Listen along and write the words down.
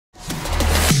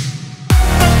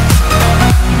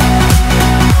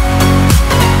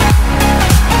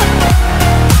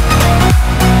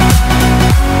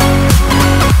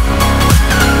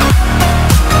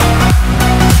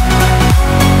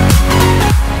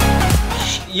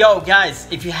Yo, guys,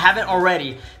 if you haven't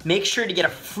already, make sure to get a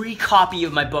free copy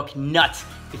of my book, Nut,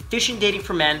 Efficient Dating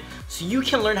for Men, so you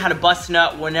can learn how to bust a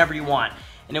nut whenever you want.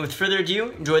 And then with further ado,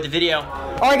 enjoy the video.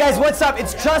 Alright guys, what's up?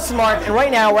 It's Justin Mark, and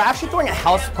right now we're actually throwing a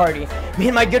house party. Me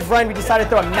and my good friend, we decided to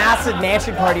throw a massive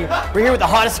mansion party. We're here with the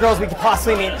hottest girls we could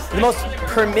possibly meet, the most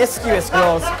promiscuous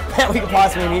girls that we could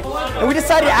possibly meet. And we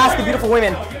decided to ask the beautiful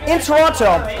women in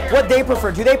Toronto what they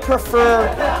prefer. Do they prefer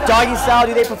doggy style?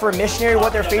 Do they prefer missionary?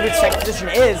 What their favorite sex position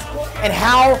is? And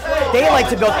how they like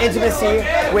to build intimacy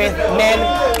with men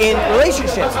in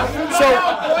relationships. So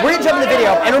we're gonna jump in the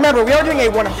video, and remember, we are doing a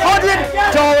 $100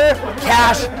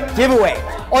 cash giveaway.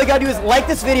 All you gotta do is like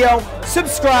this video,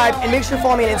 subscribe, and make sure to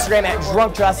follow me on Instagram at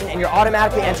DrunkJustin, and you're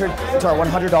automatically entered into our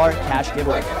 $100 cash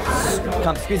giveaway.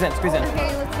 Come, squeeze in, squeeze in.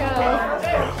 Okay, let's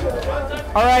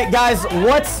go. All right, guys,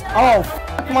 oh,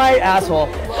 f my asshole.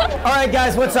 All right,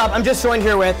 guys, what's up? I'm just joined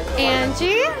here with Angie.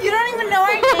 You don't even know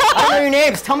our name. I don't know your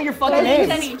names. Tell me your fucking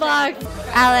names. Fuck.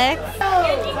 Alex.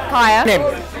 Kaya. Name.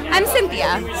 I'm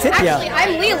Cynthia. Cynthia. Actually,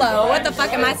 I'm Lilo. What the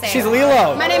fuck am I saying? She's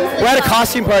Lilo. My name is Lilo. We're at a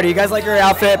costume party. You guys like her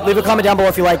outfit? Leave a comment down below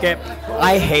if you like it.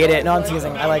 I hate it. No, I'm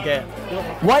teasing. I like it.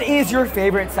 What is your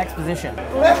favorite sex position?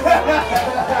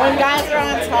 When guys are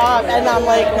on top and I'm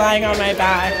like lying on my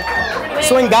back.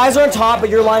 So when guys are on top but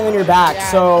you're lying on your back,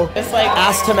 Yeah. so It's like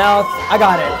ass to mouth. I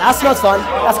got it. Ass to mouth's fun.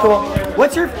 That's cool.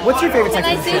 What's your favorite sex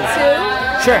Can I position? say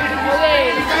two? Sure.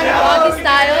 Okay, doggy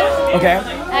style Okay.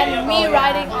 and me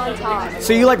riding on top.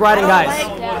 So you like riding guys?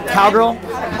 Yeah. Cowgirl?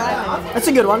 That's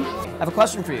a good one. I have a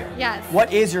question for you. Yes.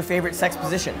 What is your favorite sex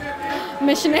position?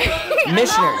 Missionary.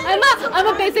 Missionary. I'm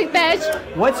a basic bitch.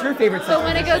 What's your favorite sex But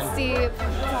when it position? goes deep.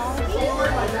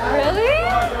 Really?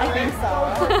 I think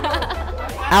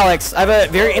so. Alex, I have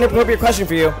a very inappropriate question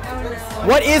for you.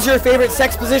 What is your favorite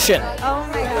sex position? Oh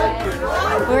my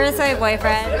god. Where's my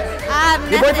boyfriend?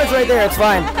 Your boyfriend's right there, it's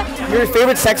fine. Your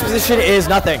favorite sex position is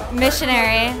nothing.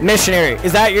 Missionary. Missionary.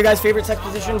 Is that your guys' favorite sex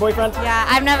position, boyfriend? Yeah,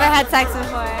 I've never had sex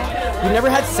before. You've never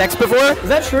had sex before? Is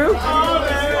that true?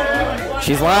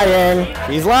 She's lying.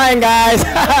 She's lying, guys.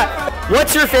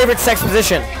 What's your favorite sex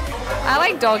position? I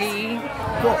like doggy.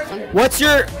 What's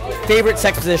your favorite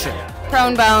sex position?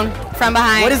 Prone bone from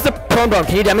behind. What is the prone bone?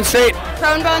 Can you demonstrate?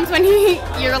 prone bones when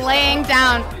you're laying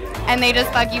down and they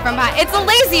just fuck you from behind? It's the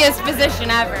laziest position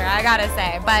ever, I gotta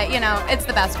say, but you know, it's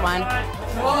the best one.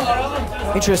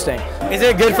 Interesting. Is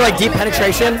it good for like deep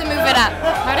penetration? To move it up.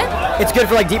 Pardon? It's good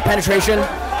for like deep penetration?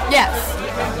 Yes.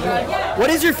 What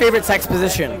is your favorite sex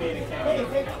position?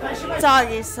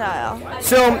 doggy style.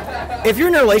 So, if you're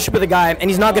in a relationship with a guy and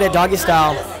he's not good at doggy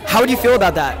style, how would you feel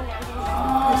about that?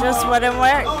 It just wouldn't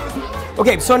work.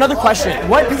 Okay, so another question.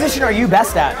 What position are you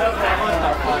best at?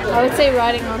 I would say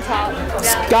riding on top.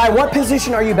 Guy, what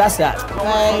position are you best at?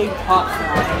 Like,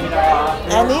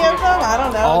 any of them? I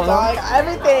don't know. All of them? Dog.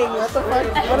 Everything. What the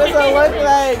fuck? What does it look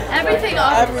like? Everything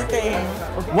off. Everything.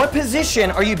 What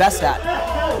position are you best at?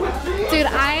 Dude,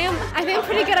 I think I'm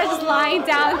pretty good at just lying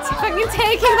down, fucking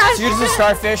taking that. So you're just a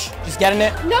starfish, just getting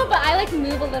it? No, but I like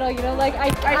move a little, you know, like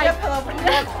I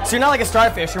So you're not like a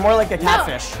starfish, you're more like a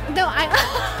catfish. No, I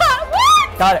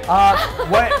what? Got it.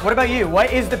 What about you?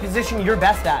 What is the position you're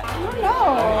best at?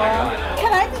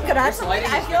 Can I be good at something?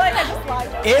 I feel like I just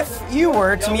lied. If you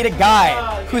were to meet a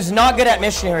guy who's not good at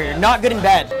missionary, or not good in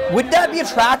bed, would that be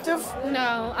attractive?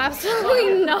 No,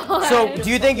 absolutely not. So do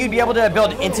you think you'd be able to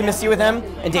build intimacy with him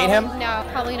and date him? No,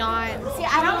 probably not. See,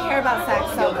 I don't care about sex,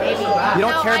 so maybe not. You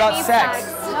don't No, care I about need sex.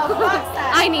 No, fuck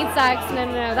sex. I need sex.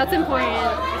 No, that's important.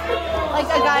 Like,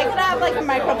 a guy could have, like, a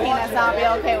micro penis, and I'll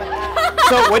be okay with that.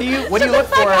 So what do you look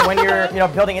for when you're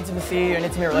building intimacy or an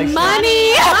intimate relationship?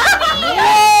 Money.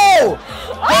 Whoa!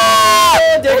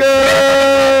 Oh,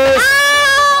 diggers!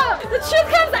 Ah! The truth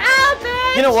comes out,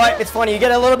 bitch. You know what? It's funny. You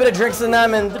get a little bit of drinks in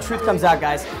them, and the truth comes out,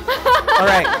 guys. All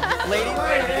right, ladies.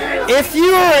 If you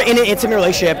are in an intimate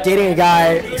relationship, dating a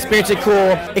guy, experiencing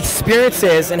cool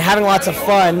experiences, and having lots of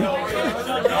fun,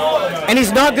 and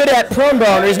he's not good at prone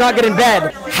bone or he's not good in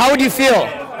bed, how would you feel?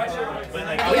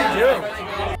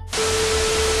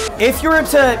 If you were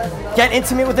to get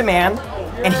intimate with a man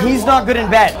and he's not good in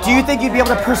bed, do you think you'd be able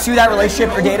to pursue that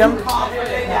relationship or date him?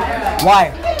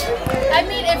 Why? I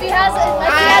mean, if he has a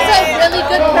really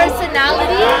good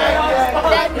personality,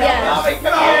 then yes.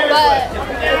 But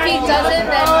if he doesn't,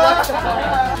 then what's the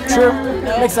point?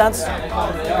 True. Makes sense.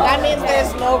 That means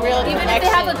there's no real Even connection. if they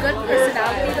have a good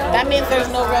personality, though. That means there's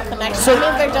no real connection. So-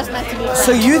 that means they're just meant to be friends.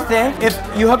 So you think if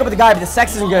you hook up with a guy but the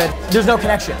sex isn't good, there's no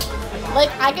connection? Like,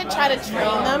 I could try to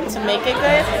train them to make it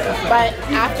good, but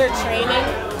after training,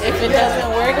 if it doesn't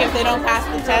work, if they don't pass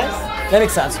the test, That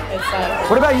makes sense. It sucks.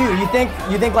 What about you? You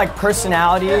think like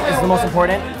personality is the most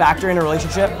important factor in a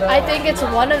relationship? I think it's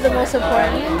one of the most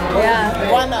important.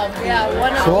 Yeah. One of. Yeah,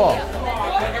 one of. Cool.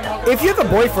 If you have a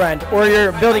boyfriend or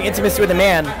you're building intimacy with a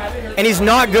man and he's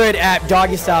not good at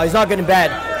doggy style, he's not good in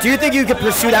bed, do you think you could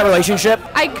pursue that relationship?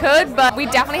 I could, but we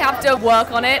definitely have to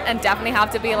work on it and definitely have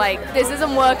to be like, this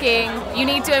isn't working, you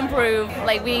need to improve,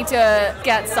 like we need to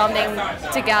get something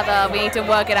together, we need to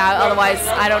work it out, otherwise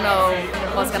I don't know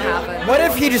what's gonna happen. What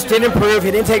if he just didn't improve, he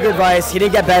didn't take your advice, he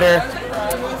didn't get better?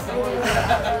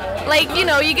 Like, you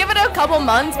know, you give it a couple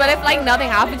months, but if like nothing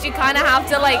happens, you kind of have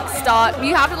to like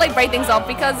you have to like break things up,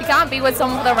 because you can't be with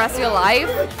someone for the rest of your life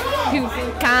who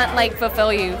can't like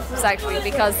fulfill you sexually,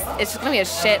 because it's just gonna be a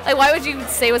shit. Like, why would you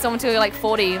stay with someone till you're like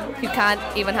 40 who can't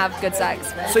even have good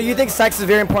sex? So you think sex is a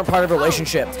very important part of a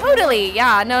relationship? Totally,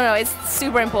 yeah, no, it's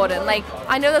super important. Like,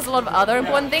 I know there's a lot of other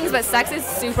important things, but sex is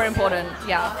super important,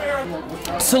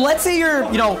 yeah. So let's say you're,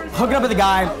 hooking up with a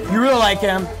guy, you really like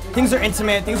him, things are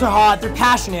intimate, things are hot, they're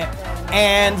passionate,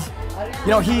 and,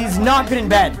 he's not good in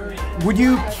bed. Would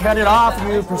you cut it off?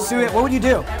 Would you pursue it? What would you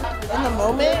do? In the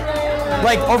moment,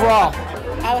 Like, overall?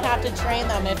 I would have to train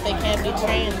them if they can't be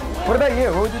trained. What about you?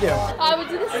 What would you do? I would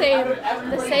do the same.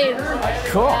 The same.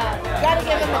 Cool. You gotta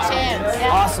give them a chance.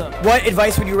 Yeah. Awesome. What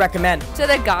advice would you recommend? To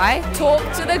the guy, talk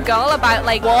to the girl about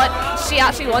like what she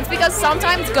actually wants, because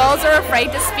sometimes girls are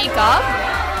afraid to speak up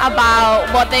about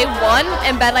what they want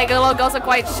in bed. Like, a lot of girls are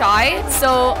quite shy,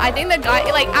 so I think the guy,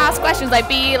 like, ask questions, like,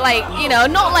 be like,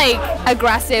 not like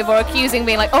aggressive or accusing,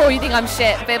 being like, oh, you think I'm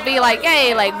shit, but be like,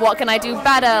 hey, like, what can I do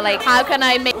better, like, how can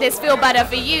I make this feel better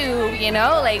for you,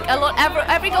 like,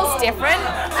 every girl's different.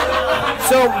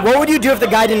 So what would you do if the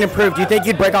guy didn't improve? Do you think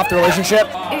you'd break off the relationship?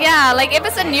 Yeah, like, if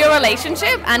it's a new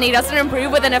relationship and he doesn't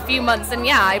improve within a few months, then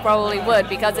yeah, I probably would,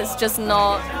 because it's just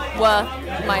not worth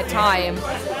my time.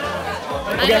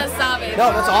 Okay. I'm a savage.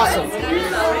 No, that's awesome.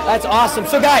 That's awesome.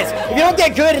 So guys, if you don't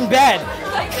get good in bed,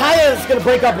 Kaya's gonna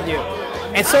break up with you.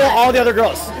 And so are all the other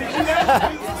girls.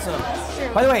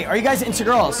 Awesome. By the way, are you guys into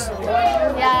girls?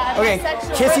 Yeah. Okay,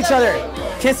 kiss each other.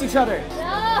 Kiss each other.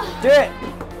 Do it.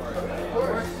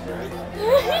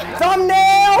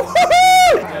 Thumbnail!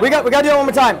 Woohoo! We gotta do it one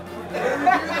more time.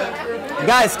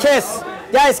 Guys, kiss.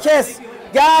 Guys, kiss.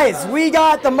 Guys, we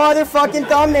got the motherfucking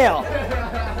thumbnail.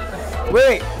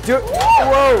 Wait,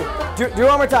 whoa. Do it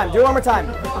one more time. Do it one more time.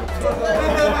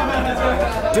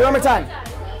 Do it one more time.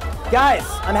 Guys,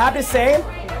 I'm happy to say,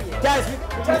 guys,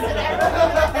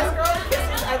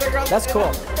 that's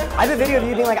cool. I have a video of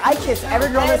you being like, I kiss every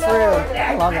girl in this room.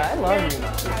 I love that. I love you.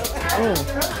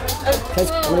 Kiss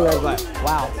everywhere, but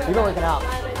wow, you've been working out.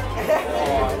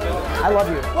 I love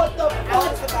you. What the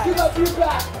fuck? Give up you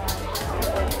back.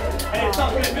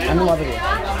 I'm in love with you.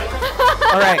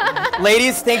 All right,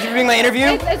 ladies, thank you for being my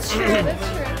interview. It's true.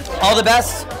 It's true. All the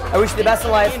best. I wish you the best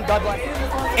in life. God bless.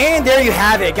 And there you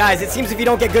have it, guys. It seems if you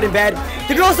don't get good in bed,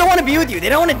 the girls don't want to be with you. They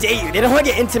don't want to date you. They don't want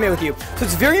to get intimate with you. So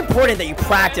it's very important that you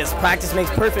practice. Practice makes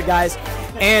perfect, guys.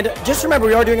 And just remember,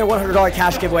 we are doing a $100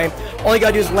 cash giveaway. All you got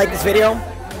to do is like this video,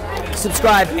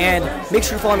 subscribe, and make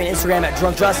sure to follow me on Instagram at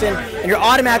DrunkJustin, and you're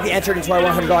automatically entered into our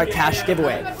 $100 cash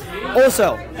giveaway.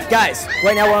 Also, guys,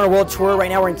 right now we're on a world tour. Right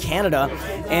now we're in Canada,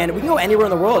 and we can go anywhere in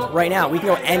the world right now. We can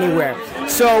go anywhere.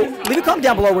 So leave a comment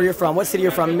down below where you're from, what city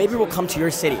you're from, and maybe we'll come to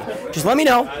your city. Just let me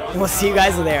know, and we'll see you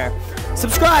guys there.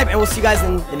 Subscribe, and we'll see you guys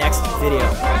in the next video.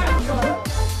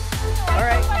 All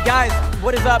right, guys,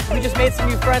 what is up? We just made some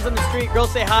new friends on the street.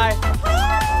 Girls, say hi.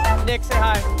 Nick, say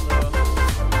hi.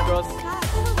 Girls,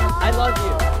 I love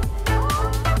you.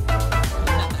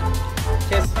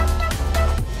 Kiss.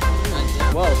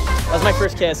 Whoa, that was my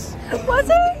first kiss. Was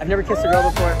it? I've never kissed a girl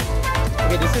before.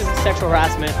 Okay, this is sexual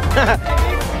harassment. Say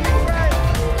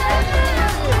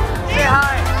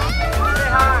hi. Say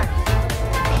hi.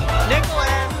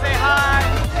 Nicholas, say hi.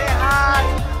 Say hi.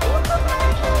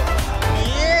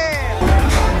 Yeah.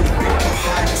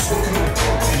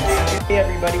 Hey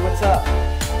everybody, what's up?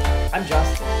 I'm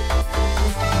Justin.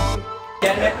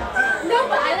 Get it? No,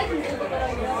 but I like music, but I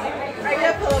know. Are you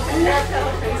gonna pull up in that?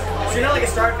 So you're not like a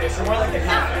starfish, you're more like a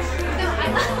catfish.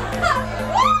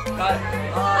 Got it.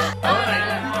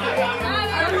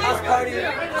 House party. Hi.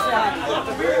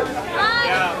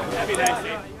 Yeah, that'd be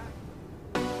nice.